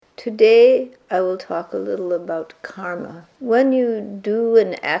Today I will talk a little about karma. When you do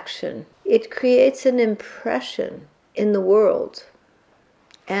an action, it creates an impression in the world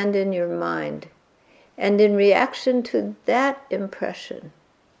and in your mind. And in reaction to that impression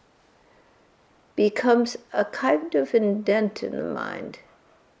becomes a kind of indent in the mind.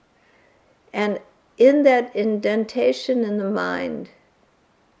 And in that indentation in the mind,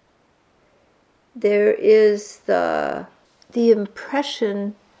 there is the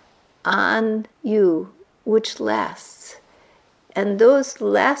impression on you which lasts. And those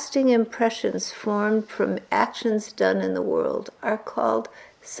lasting impressions formed from actions done in the world are called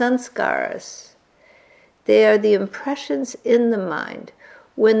sanskaras. They are the impressions in the mind.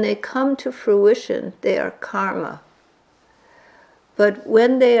 When they come to fruition, they are karma. But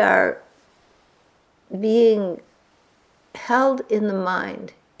when they are being held in the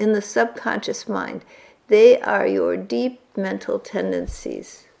mind, in the subconscious mind, they are your deep mental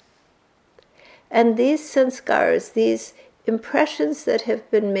tendencies. And these sanskaras, these impressions that have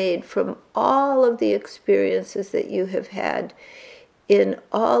been made from all of the experiences that you have had in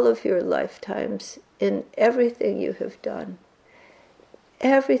all of your lifetimes, in everything you have done,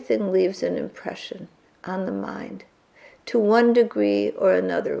 everything leaves an impression on the mind to one degree or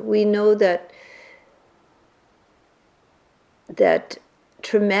another. We know that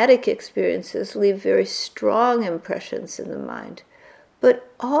traumatic experiences leave very strong impressions in the mind,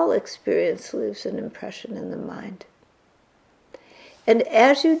 but all experience leaves an impression in the mind. And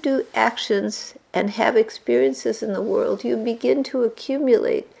as you do actions and have experiences in the world, you begin to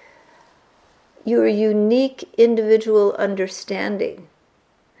accumulate your unique individual understanding,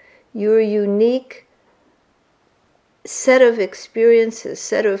 your unique set of experiences,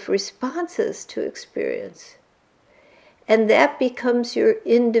 set of responses to experience. And that becomes your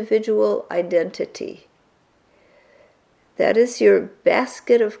individual identity. That is your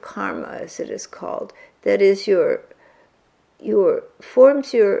basket of karma, as it is called. That is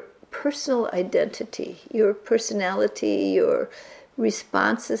forms your personal identity, your personality, your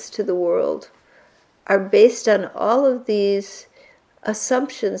responses to the world are based on all of these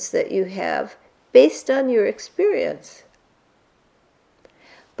assumptions that you have based on your experience.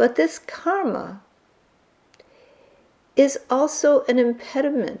 But this karma is also an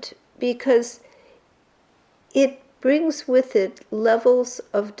impediment because it brings with it levels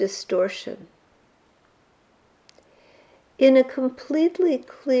of distortion. In a completely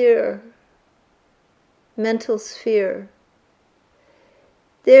clear mental sphere,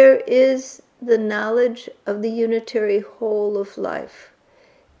 there is the knowledge of the unitary whole of life.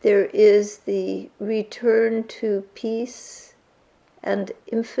 There is the return to peace and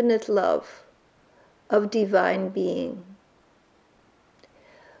infinite love of divine being.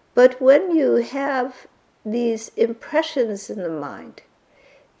 But when you have these impressions in the mind,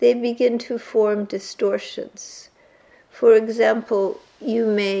 they begin to form distortions. For example, you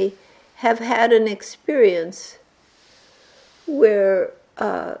may have had an experience where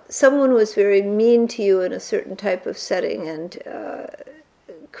someone was very mean to you in a certain type of setting and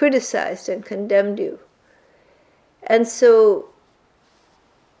criticized and condemned you. And so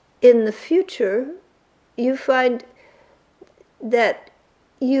in the future, you find that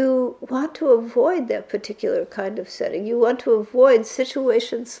you want to avoid that particular kind of setting. You want to avoid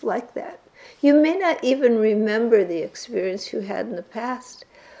situations like that. You may not even remember the experience you had in the past,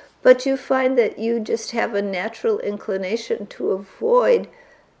 but you find that you just have a natural inclination to avoid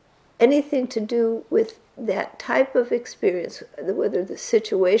anything to do with that type of experience, whether the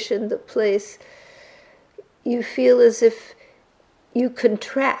situation, the place. You feel as if you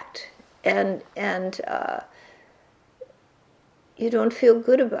contract and you don't feel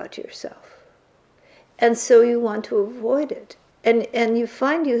good about yourself. And so you want to avoid it. And you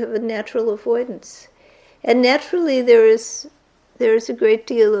find you have a natural avoidance. And naturally there is a great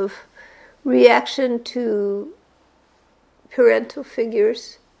deal of reaction to parental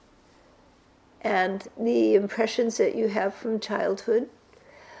figures and the impressions that you have from childhood.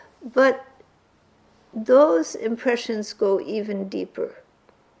 But those impressions go even deeper.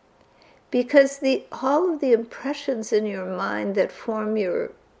 Because all of the impressions in your mind that form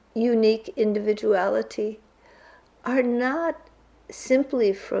your unique individuality are not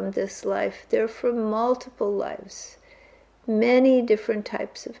simply from this life. They're from multiple lives, many different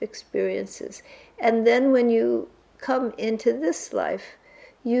types of experiences. And then when you come into this life,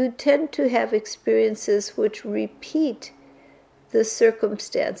 you tend to have experiences which repeat the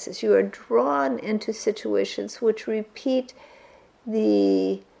circumstances. You are drawn into situations which repeat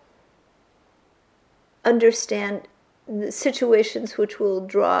the situations which will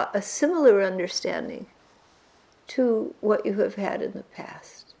draw a similar understanding to what you have had in the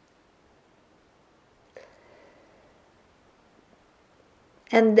past.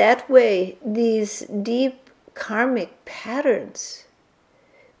 And that way, these deep karmic patterns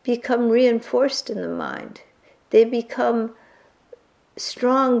become reinforced in the mind. They become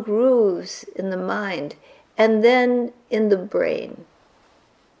strong grooves in the mind and then in the brain,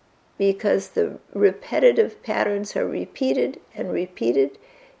 because the repetitive patterns are repeated and repeated.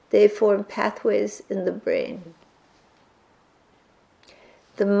 They form pathways in the brain.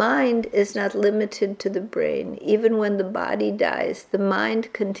 The mind is not limited to the brain. Even when the body dies, the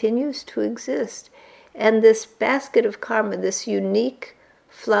mind continues to exist. And this basket of karma, this unique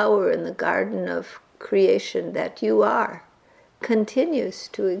flower in the garden of creation that you are, continues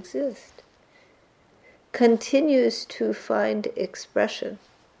to exist, continues to find expression,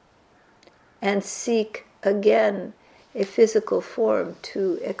 and seek again a physical form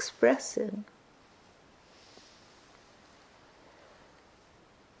to express in.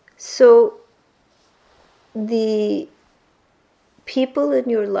 So the people in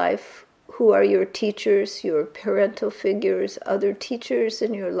your life who are your teachers, your parental figures, other teachers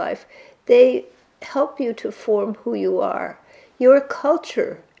in your life, they help you to form who you are. Your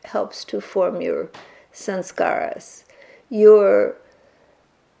culture helps to form your sanskaras. The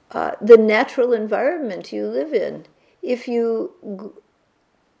natural environment you live in. If you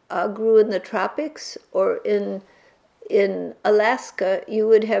grew in the tropics or in Alaska, you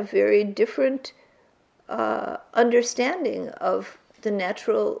would have very different understanding of the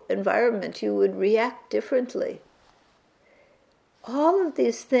natural environment. You would react differently. All of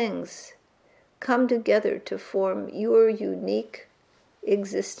these things come together to form your unique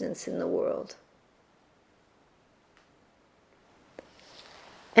existence in the world.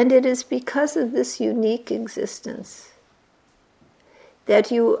 And it is because of this unique existence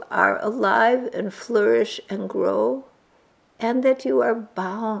that you are alive and flourish and grow, and that you are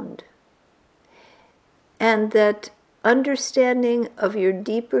bound. And that understanding of your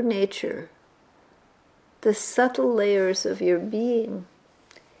deeper nature, the subtle layers of your being,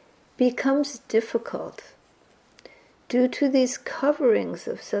 becomes difficult due to these coverings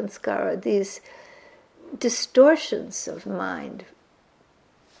of sanskara, these distortions of mind,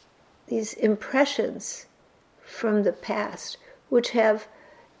 these impressions from the past, which have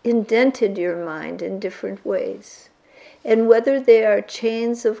indented your mind in different ways. And whether they are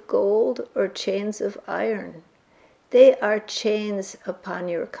chains of gold or chains of iron, they are chains upon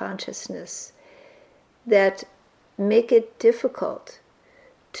your consciousness that make it difficult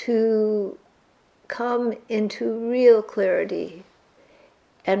to come into real clarity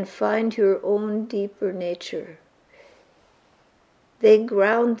and find your own deeper nature. They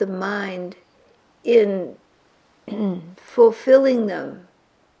ground the mind in fulfilling them,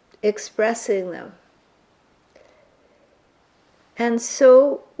 expressing them. And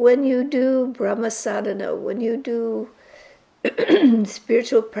so when you do Brahma sadhana, when you do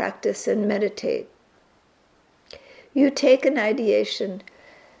spiritual practice and meditate, you take an ideation,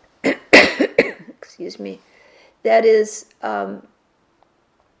 excuse me, that is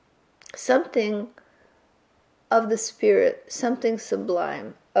something of the spirit, something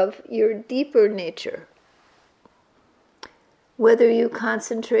sublime, of your deeper nature. Whether you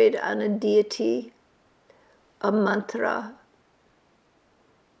concentrate on a deity, a mantra,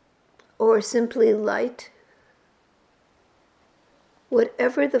 or simply light,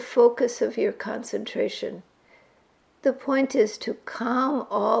 whatever the focus of your concentration, the point is to calm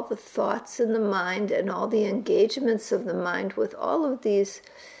all the thoughts in the mind and all the engagements of the mind with all of these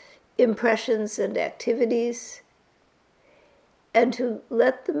impressions and activities, and to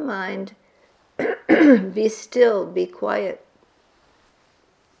let the mind be still, be quiet.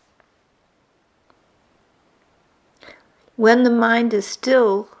 When the mind is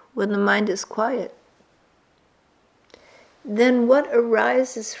still, when the mind is quiet, then what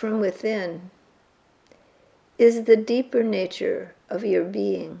arises from within is the deeper nature of your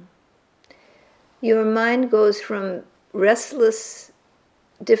being. Your mind goes from restless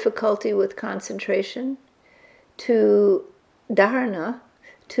difficulty with concentration to dharana,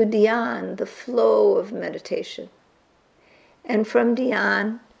 to dhyan, the flow of meditation. And from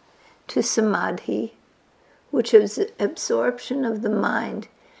dhyan to samadhi, which is absorption of the mind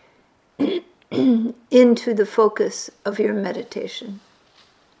into the focus of your meditation.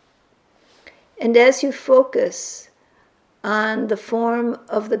 And as you focus on the form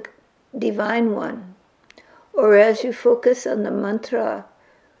of the Divine One, or as you focus on the mantra,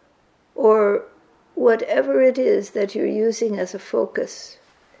 or whatever it is that you're using as a focus,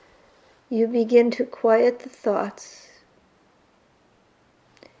 you begin to quiet the thoughts.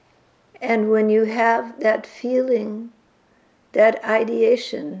 And when you have that feeling, that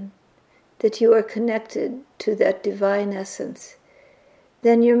ideation, that you are connected to that divine essence,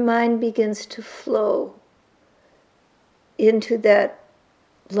 then your mind begins to flow into that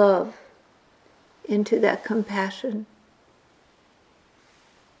love, into that compassion,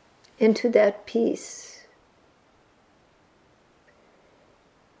 into that peace.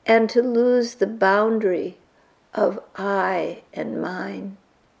 And to lose the boundary of I and mine.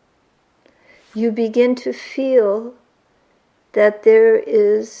 You begin to feel that there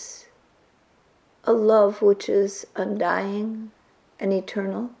is a love which is undying and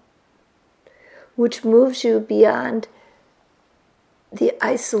eternal, which moves you beyond the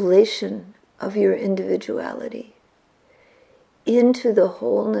isolation of your individuality into the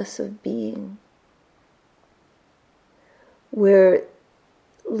wholeness of being, where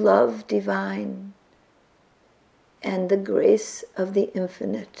love divine and the grace of the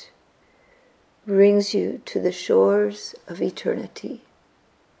infinite brings you to the shores of eternity.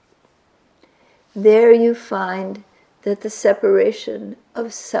 There you find that the separation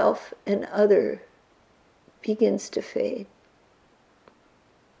of self and other begins to fade.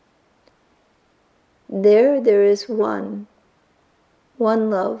 There is one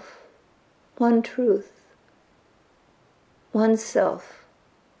love, one truth, one self,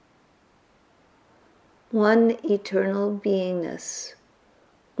 one eternal beingness,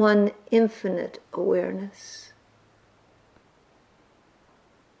 one infinite awareness.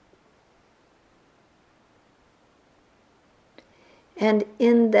 And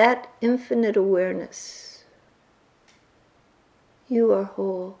in that infinite awareness, you are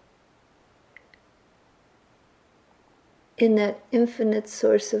whole. In that infinite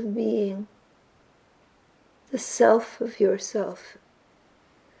source of being, the self of yourself,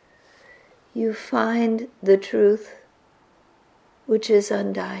 you find the truth which is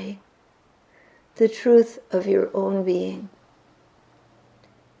undying, the truth of your own being,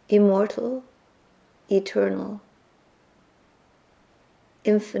 immortal, eternal,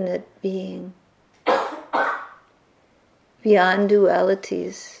 infinite being, beyond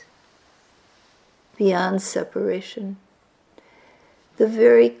dualities, beyond separation, the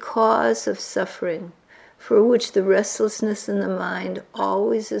very cause of suffering, for which the restlessness in the mind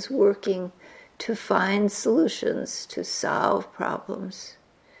always is working to find solutions, to solve problems.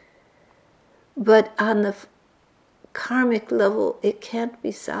 But on the karmic level, it can't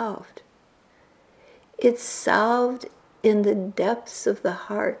be solved. It's solved in the depths of the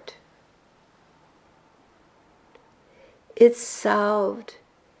heart. It's solved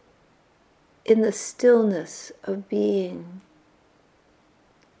in the stillness of being.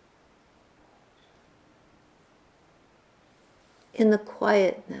 In the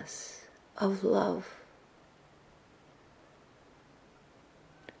quietness of love.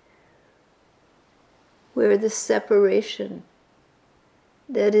 Where the separation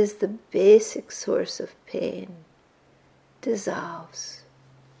that is the basic source of pain dissolves.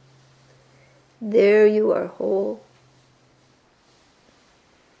 There you are whole.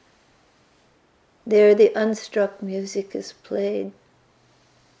 There the unstruck music is played.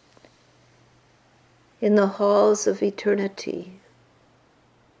 In the halls of eternity,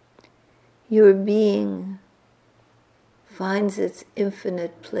 your being finds its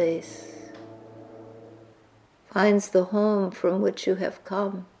infinite place, finds the home from which you have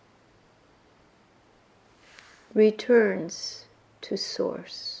come, returns to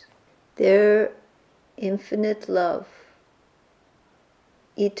source. There, infinite love,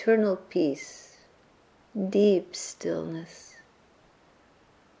 eternal peace, deep stillness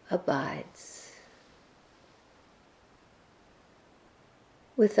abides.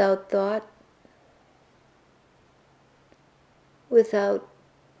 Without thought, without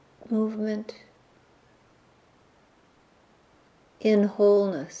movement, in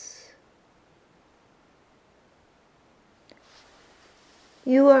wholeness.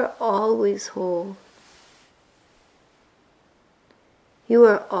 You are always whole. You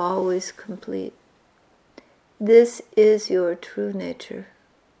are always complete. This is your true nature.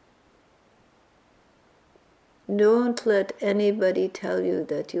 Don't let anybody tell you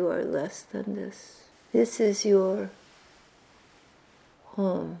that you are less than this. This is your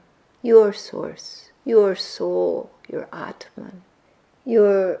home, your source, your soul, your Atman,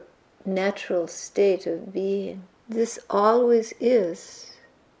 your natural state of being. This always is.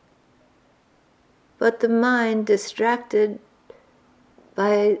 But the mind, distracted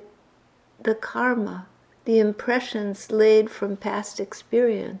by the karma, the impressions laid from past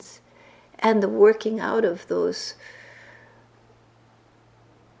experience, and the working out of those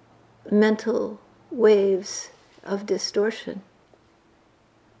mental waves of distortion,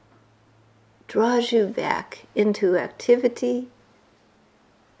 draws you back into activity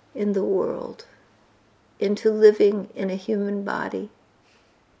in the world, into living in a human body,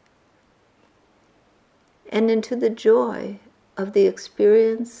 and into the joy of the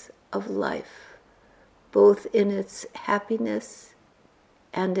experience of life, both in its happiness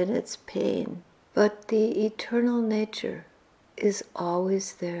and in its pain. But the eternal nature is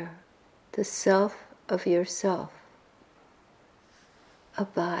always there. The self of yourself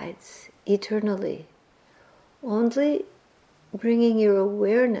abides eternally. Only bringing your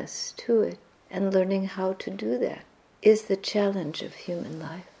awareness to it and learning how to do that is the challenge of human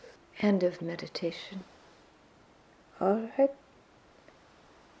life and of meditation. All right.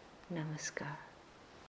 Namaskar.